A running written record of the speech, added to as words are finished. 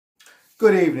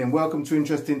Good evening, welcome to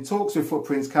Interesting Talks with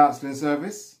Footprints Counselling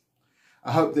Service.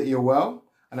 I hope that you're well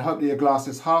and I hope that your glass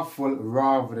is half full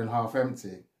rather than half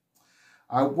empty.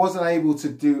 I wasn't able to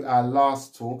do our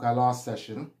last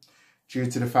session, due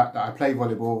to the fact that I play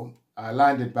volleyball, I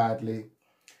landed badly,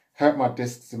 hurt my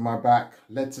discs in my back,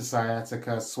 led to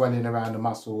sciatica, swelling around the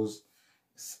muscles.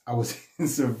 I was in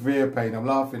severe pain. I'm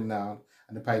laughing now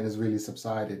and the pain has really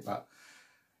subsided, but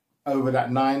over that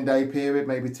 9-day period,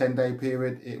 maybe 10-day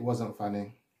period, it wasn't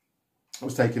funny. I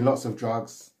was taking lots of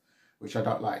drugs, which I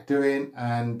don't like doing,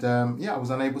 and I was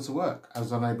unable to work. I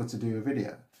was unable to do a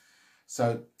video.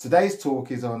 So today's talk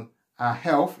is on our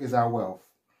health is our wealth,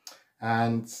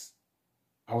 and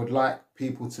I would like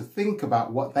people to think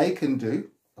about what they can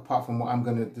do, apart from what I'm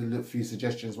going to do, a few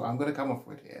suggestions, what I'm going to come up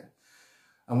with here,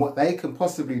 and what they can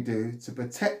possibly do to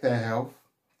protect their health,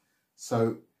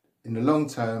 so in the long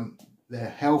term, they're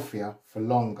healthier for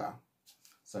longer.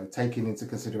 So taking into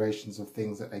considerations of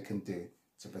things that they can do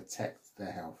to protect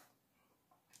their health.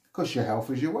 Because your health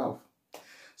is your wealth.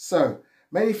 So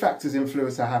many factors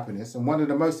influence our happiness, and one of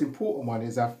the most important one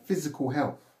is our physical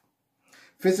health.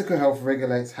 Physical health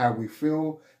regulates how we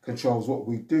feel, controls what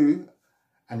we do,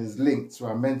 and is linked to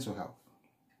our mental health.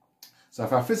 So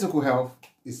if our physical health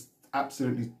is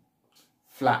absolutely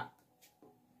flat,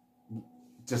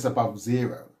 just above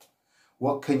zero,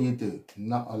 what can you do?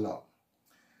 Not a lot.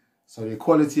 So your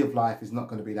quality of life is not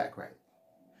going to be that great.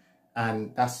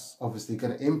 And that's obviously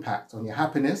going to impact on your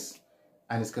happiness,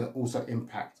 and it's going to also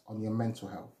impact on your mental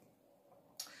health.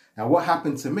 Now, what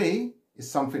happened to me is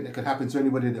something that could happen to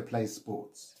anybody that plays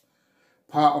sports.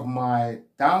 Part of my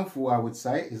downfall, I would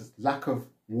say, is lack of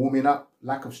warming up,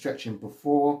 lack of stretching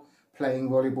before playing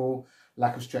volleyball,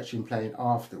 lack of stretching playing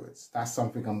afterwards. That's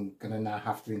something I'm going to now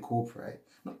have to incorporate,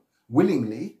 not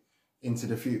willingly, into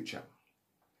the future.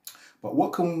 But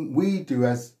what can we do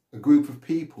as a group of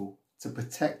people to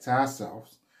protect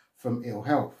ourselves from ill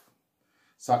health?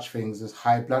 Such things as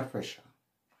high blood pressure,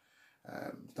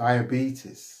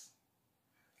 diabetes,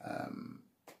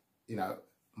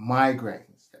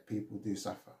 migraines that people do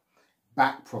suffer,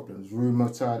 back problems,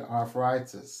 rheumatoid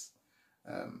arthritis,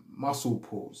 muscle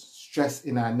pulls, stress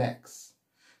in our necks.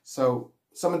 So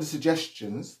some of the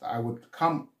suggestions that I would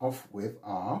come off with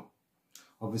are,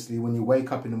 obviously, when you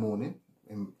wake up in the morning,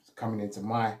 coming into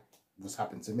what's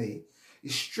happened to me,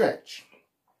 is stretch.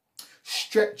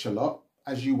 Stretch a lot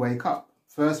as you wake up.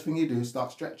 First thing you do,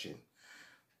 start stretching.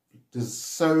 There's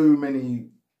so many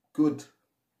good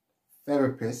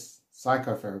therapists,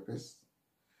 psychotherapists,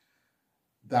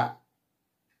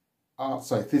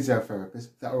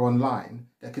 physiotherapists that are online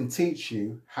that can teach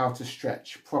you how to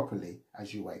stretch properly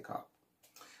as you wake up.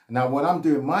 Now, when I'm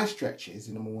doing my stretches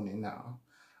in the morning now,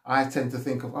 I tend to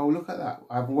think of, oh, look at that.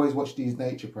 I've always watched these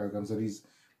nature programs of these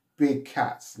big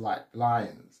cats like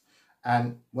lions.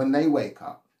 And when they wake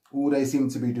up, all they seem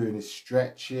to be doing is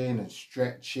stretching and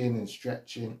stretching and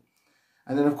stretching.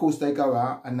 And then, of course, they go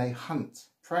out and they hunt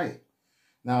prey.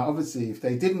 Now, obviously, if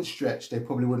they didn't stretch, they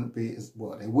probably wouldn't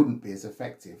be as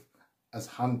effective as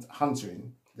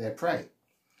hunting their prey.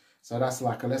 So that's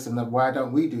like a lesson of why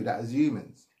don't we do that as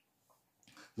humans?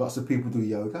 Lots of people do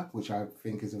yoga, which I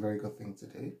think is a very good thing to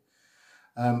do.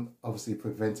 Obviously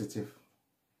preventative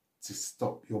to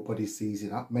stop your body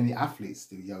seizing up. Many athletes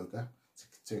do yoga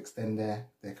to extend their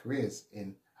careers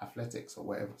in athletics or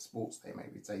whatever sports they may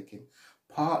be taking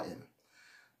part in.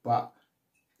 But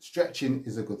stretching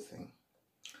is a good thing.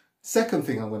 Second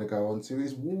thing I'm going to go on to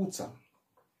is water.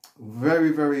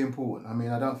 Very, very important. I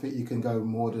mean, I don't think you can go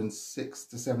more than 6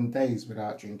 to 7 days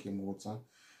without drinking water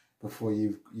before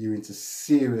you're into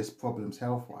serious problems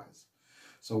health-wise.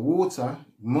 So water,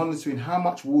 monitoring how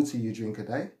much water you drink a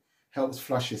day, helps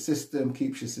flush your system,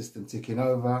 keeps your system ticking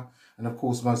over, and of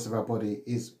course most of our body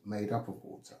is made up of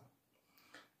water.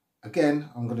 Again,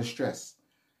 I'm going to stress,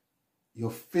 your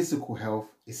physical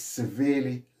health is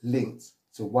severely linked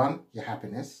to 1, your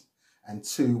happiness, and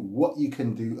 2, what you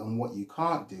can do and what you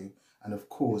can't do, and of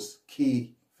course,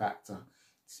 key factor,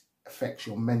 affects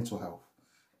your mental health.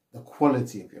 The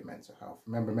quality of your mental health.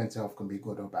 Remember, mental health can be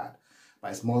good or bad,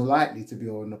 but it's more likely to be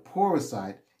on the poorer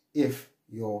side if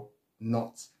you're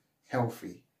not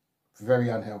healthy. Very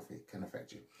unhealthy can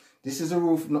affect you. This is a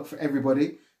rule not for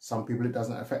everybody. Some people it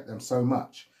doesn't affect them so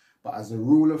much, but as a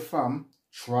rule of thumb,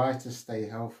 try to stay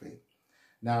healthy.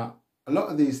 Now, a lot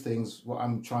of these things, what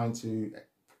I'm trying to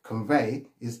convey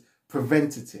is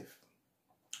preventative.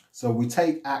 So we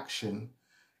take action.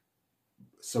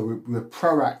 So we're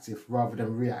proactive rather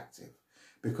than reactive,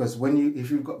 because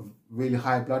if you've got really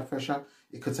high blood pressure,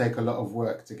 it could take a lot of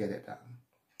work to get it down.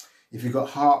 If you've got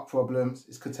heart problems,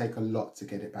 it could take a lot to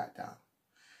get it back down.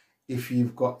 If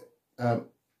you've got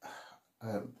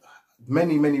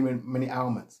many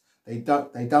ailments. They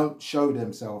don't show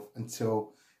themselves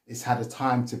until it's had a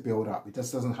time to build up. It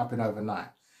just doesn't happen overnight.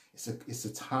 It's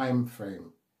a time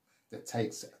frame that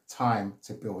takes time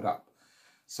to build up.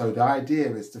 So the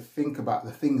idea is to think about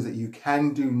the things that you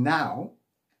can do now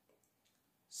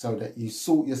so that you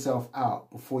sort yourself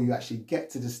out before you actually get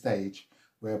to the stage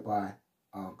whereby,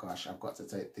 oh gosh, I've got to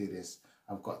do this,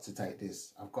 I've got to take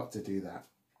this, I've got to do that.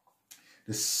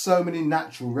 There's so many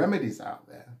natural remedies out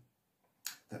there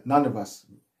that none of us,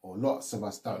 or lots of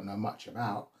us, don't know much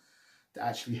about, that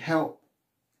actually help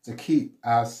to keep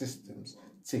our systems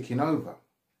ticking over.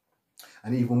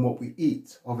 And even what we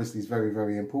eat, obviously, is very,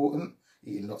 very important.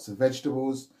 Eating lots of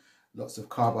vegetables, lots of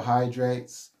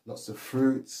carbohydrates, lots of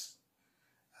fruits,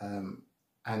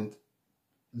 and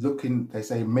looking, they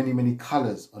say many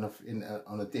colours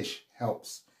on a dish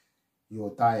helps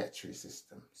your dietary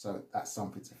system. So that's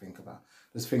something to think about.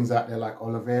 There's things out there like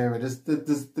aloe vera.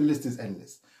 The list is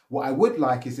endless. What I would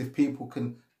like is if people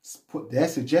can put their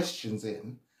suggestions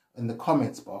in the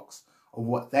comments box of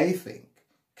what they think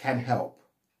can help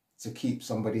to keep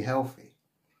somebody healthy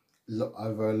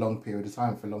over a long period of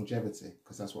time, for longevity,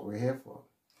 because that's what we're here for.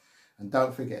 And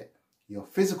don't forget, your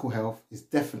physical health is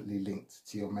definitely linked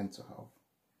to your mental health.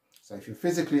 So if you're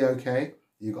physically okay,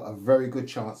 you've got a very good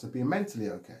chance of being mentally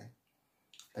okay.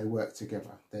 They work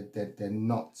together. They're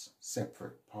not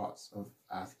separate parts of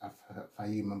our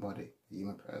human body, the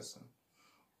human person.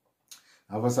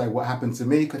 Now, if I say what happened to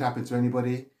me could happen to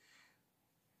anybody,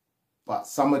 but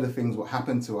some of the things what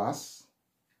happened to us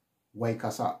wake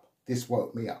us up. This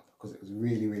woke me up because it was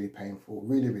really painful,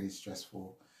 really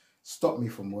stressful. Stopped me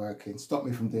from working, stopped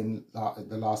me from doing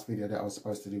the last video that I was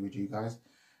supposed to do with you guys.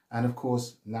 And of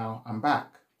course, now I'm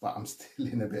back, but I'm still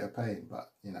in a bit of pain,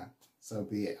 but you know, so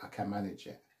be it, I can manage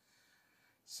it.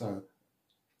 So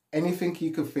anything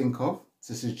you could think of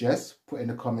to suggest, put in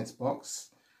the comments box.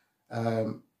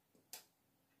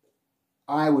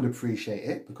 I would appreciate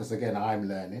it because again, I'm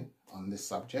learning on this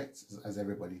subject as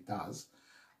everybody does,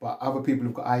 but other people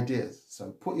have got ideas.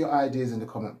 So put your ideas in the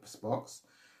comments box.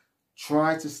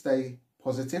 Try to stay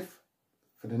positive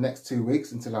for the next 2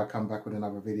 weeks until I come back with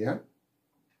another video.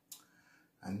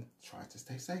 And try to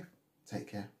stay safe. Take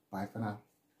care. Bye for now.